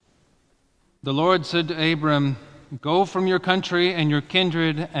The Lord said to Abram, "Go from your country and your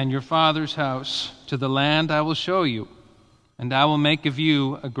kindred and your father's house to the land I will show you, and I will make of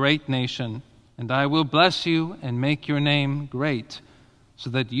you a great nation, and I will bless you and make your name great, so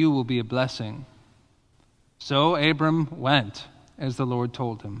that you will be a blessing." So Abram went, as the Lord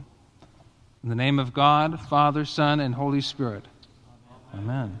told him. In the name of God, Father, Son, and Holy Spirit.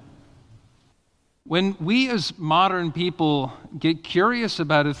 Amen. When we as modern people get curious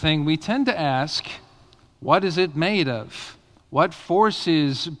about a thing, we tend to ask, what is it made of? What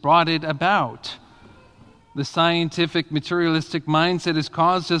forces brought it about? The scientific materialistic mindset has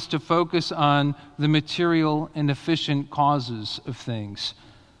caused us to focus on the material and efficient causes of things.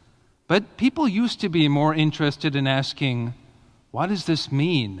 But people used to be more interested in asking, what does this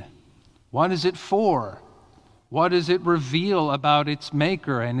mean? What is it for? What does it reveal about its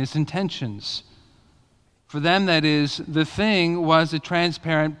maker and his intentions? For them, that is, the thing was a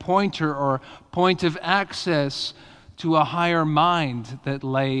transparent pointer or point of access to a higher mind that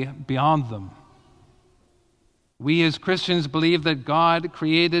lay beyond them. We as Christians believe that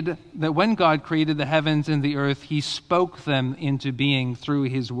when God created the heavens and the earth, he spoke them into being through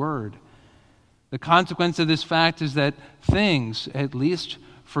his word. The consequence of this fact is that things, at least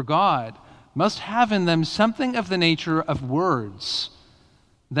for God, must have in them something of the nature of words.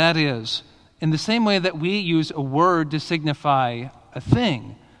 That is, in the same way that we use a word to signify a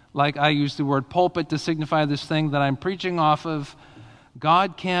thing, like I use the word pulpit to signify this thing that I'm preaching off of,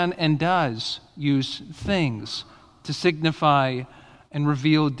 God can and does use things to signify and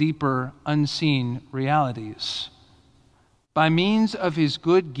reveal deeper, unseen realities. By means of his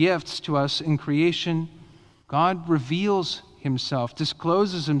good gifts to us in creation, God reveals himself,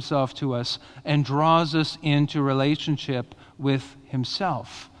 discloses himself to us, and draws us into relationship with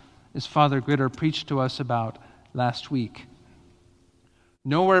himself, as Father Gritter preached to us about last week.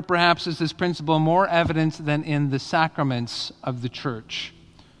 Nowhere, perhaps, is this principle more evident than in the sacraments of the Church.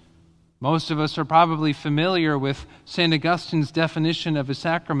 Most of us are probably familiar with St. Augustine's definition of a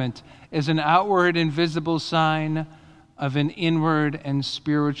sacrament as an outward and visible sign of an inward and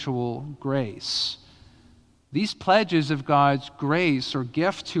spiritual grace. These pledges of God's grace or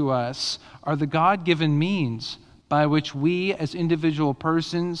gift to us are the God-given means by which we as individual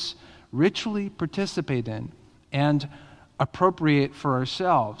persons ritually participate in and appropriate for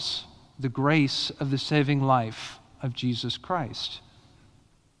ourselves the grace of the saving life of Jesus Christ.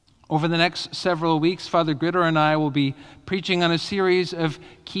 Over the next several weeks, Father Gritter and I will be preaching on a series of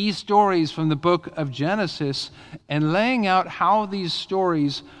key stories from the book of Genesis and laying out how these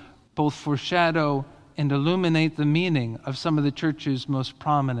stories both foreshadow and illuminate the meaning of some of the Church's most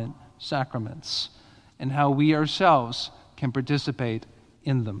prominent sacraments, and how we ourselves can participate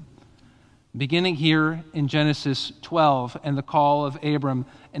in them. Beginning here in Genesis 12 and the call of Abram,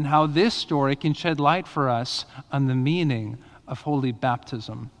 and how this story can shed light for us on the meaning of holy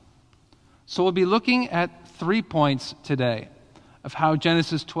baptism. So we'll be looking at 3 points today of how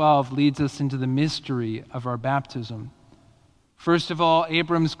Genesis 12 leads us into the mystery of our baptism. First of all,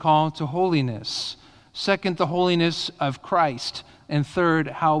 Abram's call to holiness. Second, the holiness of Christ. And third,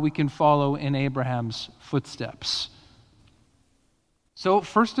 how we can follow in Abraham's footsteps. So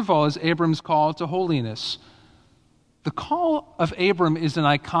first of all is Abram's call to holiness. The call of Abram is an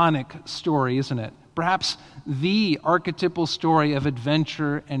iconic story, isn't it? Perhaps the archetypal story of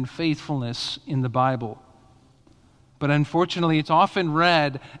adventure and faithfulness in the Bible. But unfortunately, it's often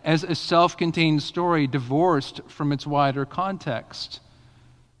read as a self-contained story divorced from its wider context.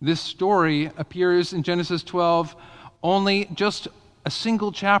 This story appears in Genesis 12 only just a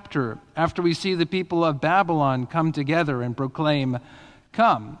single chapter after we see the people of Babylon come together and proclaim,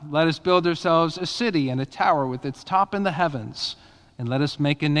 "Come, let us build ourselves a city and a tower with its top in the heavens, and let us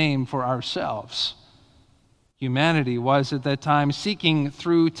make a name for ourselves." Humanity was at that time seeking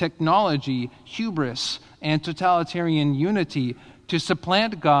through technology, hubris, and totalitarian unity to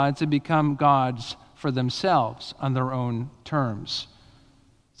supplant gods and become gods for themselves on their own terms.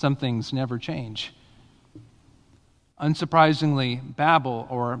 Some things never change. Unsurprisingly, Babel,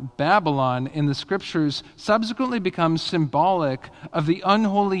 or Babylon, in the Scriptures subsequently becomes symbolic of the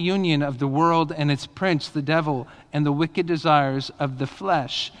unholy union of the world and its prince, the devil, and the wicked desires of the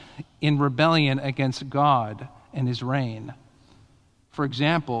flesh in rebellion against God and his reign. For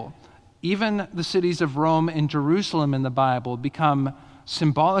example, even the cities of Rome and Jerusalem in the Bible become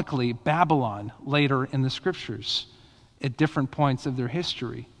symbolically Babylon later in the Scriptures at different points of their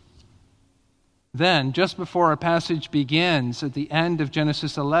history. Then, just before our passage begins, at the end of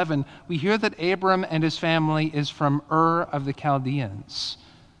Genesis 11, we hear that Abram and his family is from Ur of the Chaldeans,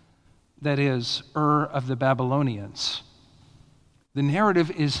 that is, Ur of the Babylonians. The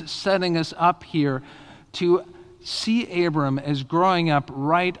narrative is setting us up here to see Abram as growing up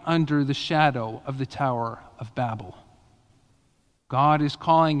right under the shadow of the Tower of Babel. God is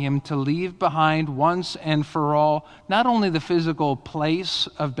calling him to leave behind once and for all not only the physical place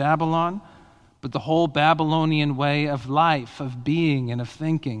of Babylon, but the whole Babylonian way of life, of being, and of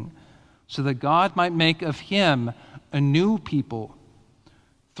thinking, so that God might make of him a new people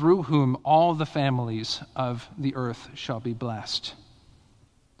through whom all the families of the earth shall be blessed.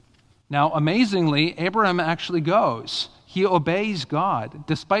 Now, amazingly, Abraham actually goes. He obeys God,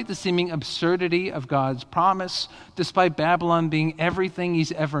 despite the seeming absurdity of God's promise, despite Babylon being everything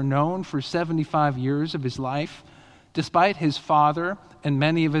he's ever known for 75 years of his life, despite his father and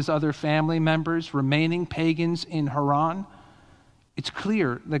many of his other family members remaining pagans in Haran. It's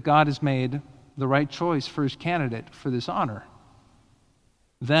clear that God has made the right choice for his candidate for this honor.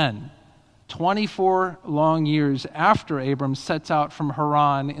 Then, 24 long years after Abram sets out from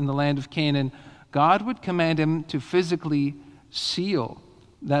Haran in the land of Canaan, God would command him to physically seal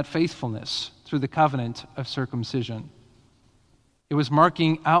that faithfulness through the covenant of circumcision. It was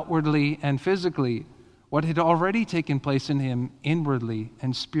marking outwardly and physically what had already taken place in him inwardly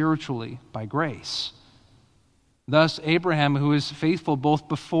and spiritually by grace. Thus, Abraham, who is faithful both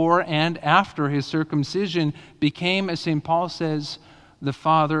before and after his circumcision, became, as St. Paul says, the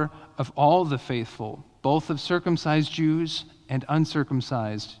father of all the faithful, both of circumcised Jews and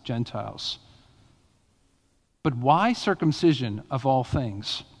uncircumcised Gentiles. But why circumcision of all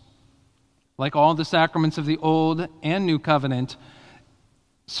things? Like all the sacraments of the Old and New Covenant,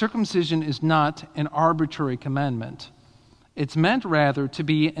 circumcision is not an arbitrary commandment. It's meant rather to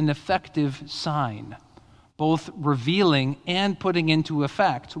be an effective sign, both revealing and putting into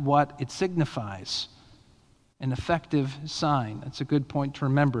effect what it signifies. An effective sign. That's a good point to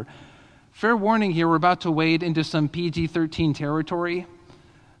remember. Fair warning here, we're about to wade into some PG-13 territory,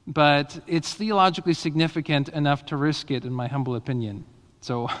 but it's theologically significant enough to risk it, in my humble opinion.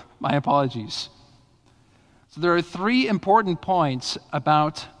 So, my apologies. So there are 3 important points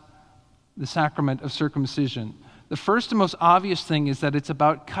about the sacrament of circumcision. The first and most obvious thing is that it's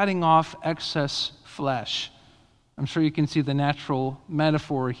about cutting off excess flesh. I'm sure you can see the natural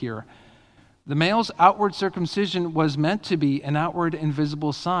metaphor here. The male's outward circumcision was meant to be an outward and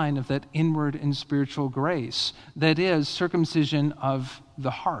visible sign of that inward and spiritual grace. That is, circumcision of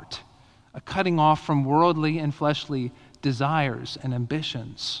the heart, a cutting off from worldly and fleshly desires and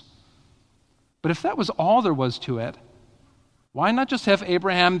ambitions. But if that was all there was to it, why not just have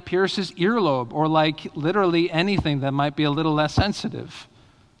Abraham pierce his earlobe, or like literally anything that might be a little less sensitive?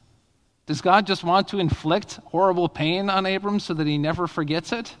 Does God just want to inflict horrible pain on Abram so that he never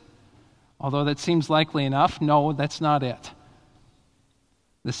forgets it? Although that seems likely enough, no, that's not it.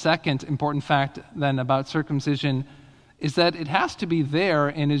 The second important fact then about circumcision is that it has to be there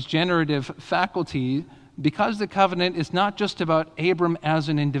in his generative faculty because the covenant is not just about Abram as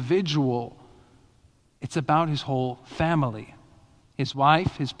an individual, it's about his whole family, his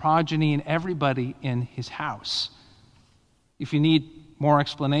wife, his progeny, and everybody in his house. If you need more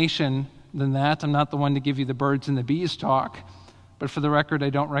explanation than that, I'm not the one to give you the birds and the bees talk. But for the record,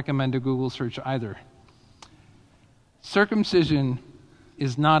 I don't recommend a Google search either. Circumcision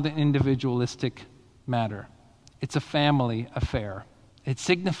is not an individualistic matter. It's a family affair. It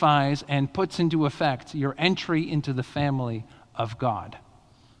signifies and puts into effect your entry into the family of God.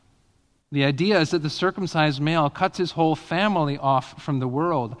 The idea is that the circumcised male cuts his whole family off from the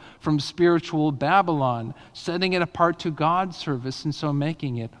world, from spiritual Babylon, setting it apart to God's service and so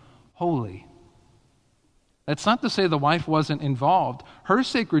making it holy. That's not to say the wife wasn't involved. Her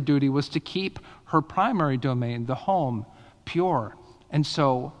sacred duty was to keep her primary domain, the home, pure and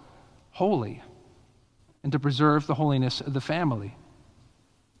so holy, and to preserve the holiness of the family.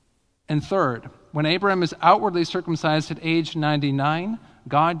 And third, when Abraham is outwardly circumcised at age 99,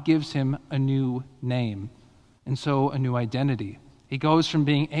 God gives him a new name, and so a new identity. He goes from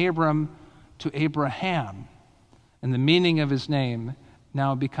being Abram to Abraham, and the meaning of his name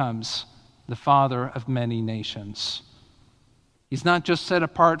now becomes the father of many nations. He's not just set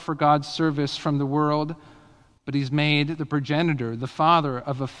apart for God's service from the world, but he's made the progenitor, the father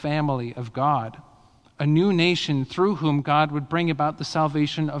of a family of God, a new nation through whom God would bring about the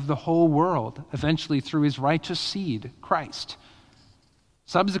salvation of the whole world, eventually through his righteous seed, Christ.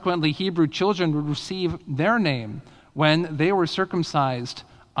 Subsequently, Hebrew children would receive their name when they were circumcised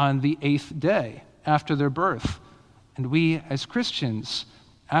on the 8th day after their birth. And we, as Christians,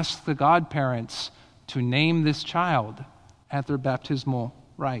 ask the godparents to name this child at their baptismal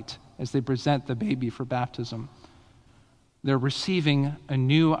rite as they present the baby for baptism. They're receiving a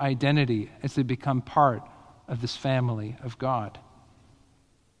new identity as they become part of this family of God.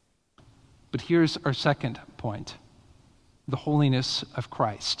 But here's our second point: the holiness of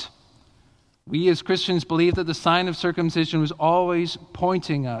Christ. We as Christians believe that the sign of circumcision was always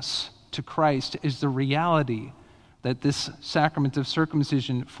pointing us to Christ as the reality that this sacrament of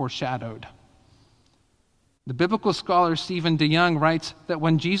circumcision foreshadowed. The biblical scholar Stephen DeYoung writes that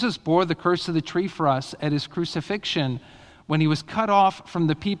when Jesus bore the curse of the tree for us at his crucifixion, when he was cut off from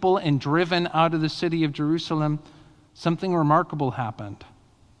the people and driven out of the city of Jerusalem, something remarkable happened.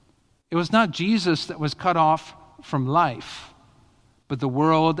 It was not Jesus that was cut off from life, but the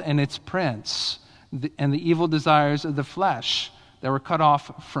world and its prince and the evil desires of the flesh that were cut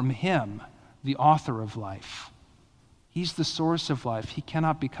off from him, the author of life. He's the source of life. He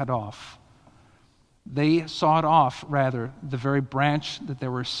cannot be cut off. They sawed off, rather, the very branch that they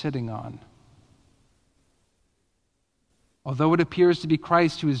were sitting on. Although it appears to be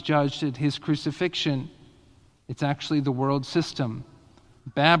Christ who is judged at his crucifixion, it's actually the world system,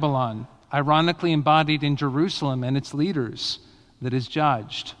 Babylon, ironically embodied in Jerusalem and its leaders, that is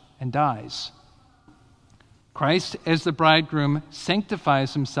judged and dies. Christ, as the bridegroom,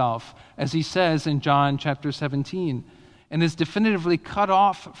 sanctifies himself, as he says in John chapter 17, and is definitively cut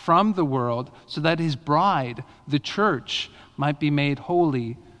off from the world so that his bride, the church, might be made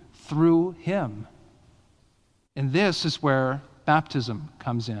holy through him. And this is where baptism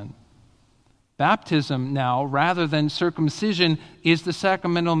comes in. Baptism now, rather than circumcision, is the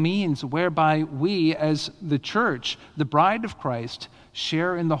sacramental means whereby we, as the church, the bride of Christ,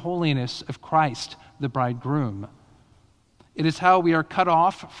 share in the holiness of Christ, the bridegroom. It is how we are cut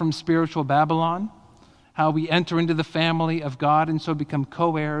off from spiritual Babylon, how we enter into the family of God and so become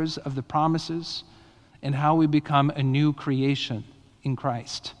co-heirs of the promises, and how we become a new creation in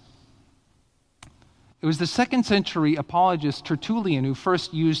Christ. It was the 2nd century apologist Tertullian who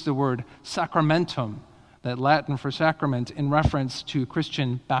first used the word sacramentum, that Latin for sacrament, in reference to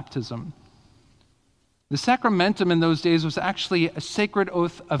Christian baptism. The sacramentum in those days was actually a sacred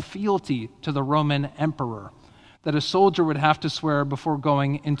oath of fealty to the Roman emperor that a soldier would have to swear before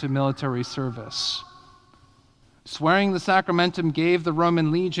going into military service. Swearing the sacramentum gave the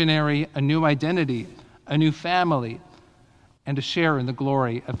Roman legionary a new identity, a new family, and a share in the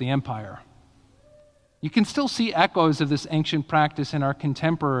glory of the empire. You can still see echoes of this ancient practice in our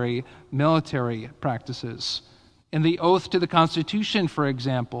contemporary military practices. In the oath to the Constitution, for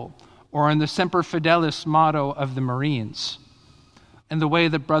example, or in the Semper Fidelis motto of the Marines, and the way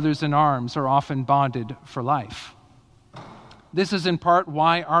that brothers in arms are often bonded for life. This is in part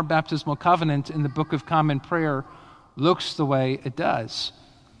why our baptismal covenant in the Book of Common Prayer looks the way it does.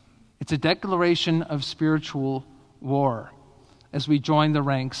 It's a declaration of spiritual war as we join the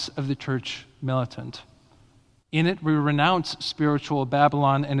ranks of the church militant. In it, we renounce spiritual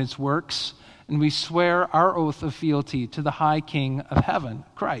Babylon and its works, and we swear our oath of fealty to the High King of heaven,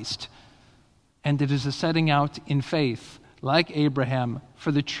 Christ. And it is a setting out in faith, like Abraham,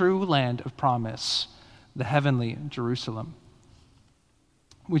 for the true land of promise, the heavenly Jerusalem.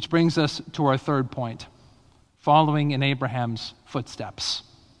 Which brings us to our third point: following in Abraham's footsteps.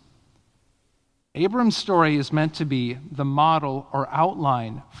 Abram's story is meant to be the model or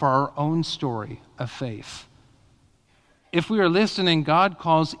outline for our own story of faith. If we are listening, God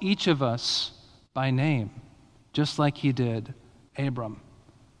calls each of us by name, just like he did Abram,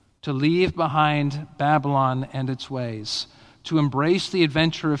 to leave behind Babylon and its ways, to embrace the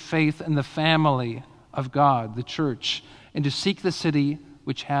adventure of faith in the family of God, the church, and to seek the city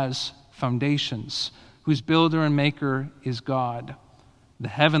which has foundations, whose builder and maker is God, the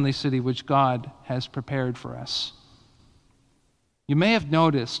heavenly city which God has prepared for us. You may have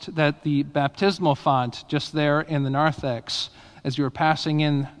noticed that the baptismal font just there in the narthex, as you were passing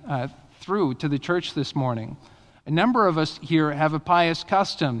in through to the church this morning, a number of us here have a pious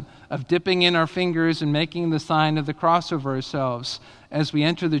custom of dipping in our fingers and making the sign of the cross over ourselves as we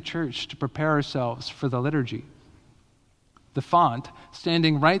enter the church to prepare ourselves for the liturgy. The font,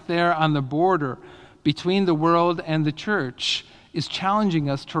 standing right there on the border between the world and the church, is challenging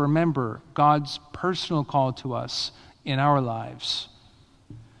us to remember God's personal call to us in our lives,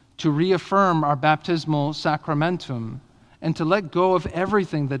 to reaffirm our baptismal sacramentum, and to let go of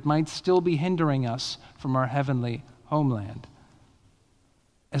everything that might still be hindering us from our heavenly homeland.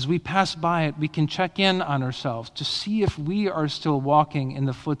 As we pass by it, we can check in on ourselves to see if we are still walking in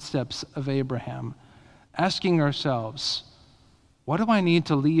the footsteps of Abraham, asking ourselves, what do I need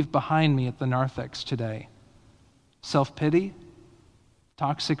to leave behind me at the narthex today? Self-pity?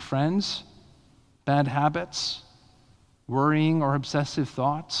 Toxic friends? Bad habits? Worrying or obsessive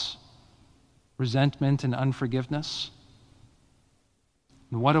thoughts? Resentment and unforgiveness?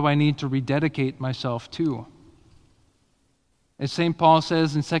 And what do I need to rededicate myself to? As St. Paul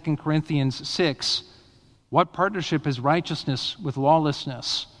says in 2 Corinthians 6, what partnership is righteousness with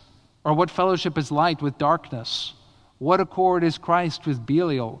lawlessness? Or what fellowship is light with darkness? What accord is Christ with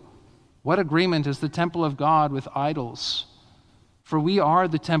Belial? What agreement is the temple of God with idols? For we are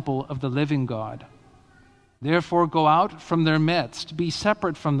the temple of the living God. Therefore go out from their midst, be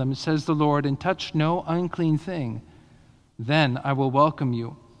separate from them, says the Lord, and touch no unclean thing. Then I will welcome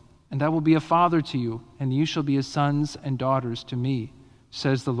you, and I will be a father to you, and you shall be as sons and daughters to me,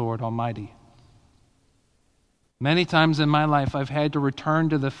 says the Lord Almighty. Many times in my life I've had to return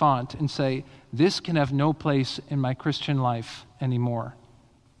to the font and say, this can have no place in my Christian life anymore.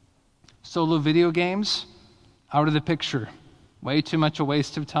 Solo video games, out of the picture. Way too much a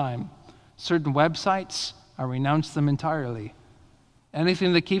waste of time. Certain websites, I renounce them entirely.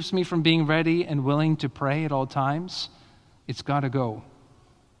 Anything that keeps me from being ready and willing to pray at all times, it's got to go.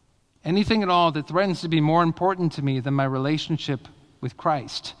 Anything at all that threatens to be more important to me than my relationship with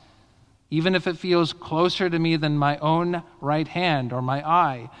Christ, even if it feels closer to me than my own right hand or my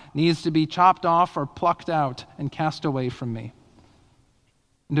eye, needs to be chopped off or plucked out and cast away from me.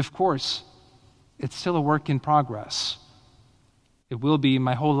 And of course, it's still a work in progress. It will be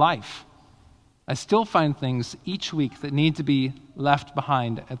my whole life. I still find things each week that need to be left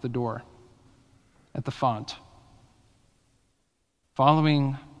behind at the door, at the font.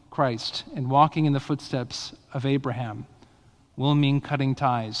 Following Christ and walking in the footsteps of Abraham will mean cutting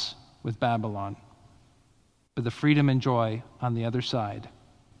ties with Babylon. But the freedom and joy on the other side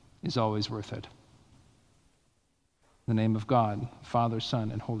is always worth it. In the name of God, Father,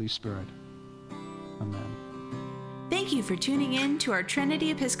 Son, and Holy Spirit. Amen. Thank you for tuning in to our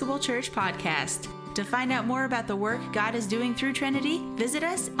Trinity Episcopal Church podcast. To find out more about the work God is doing through Trinity, visit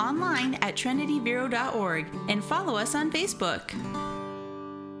us online at trinityvero.org and follow us on Facebook.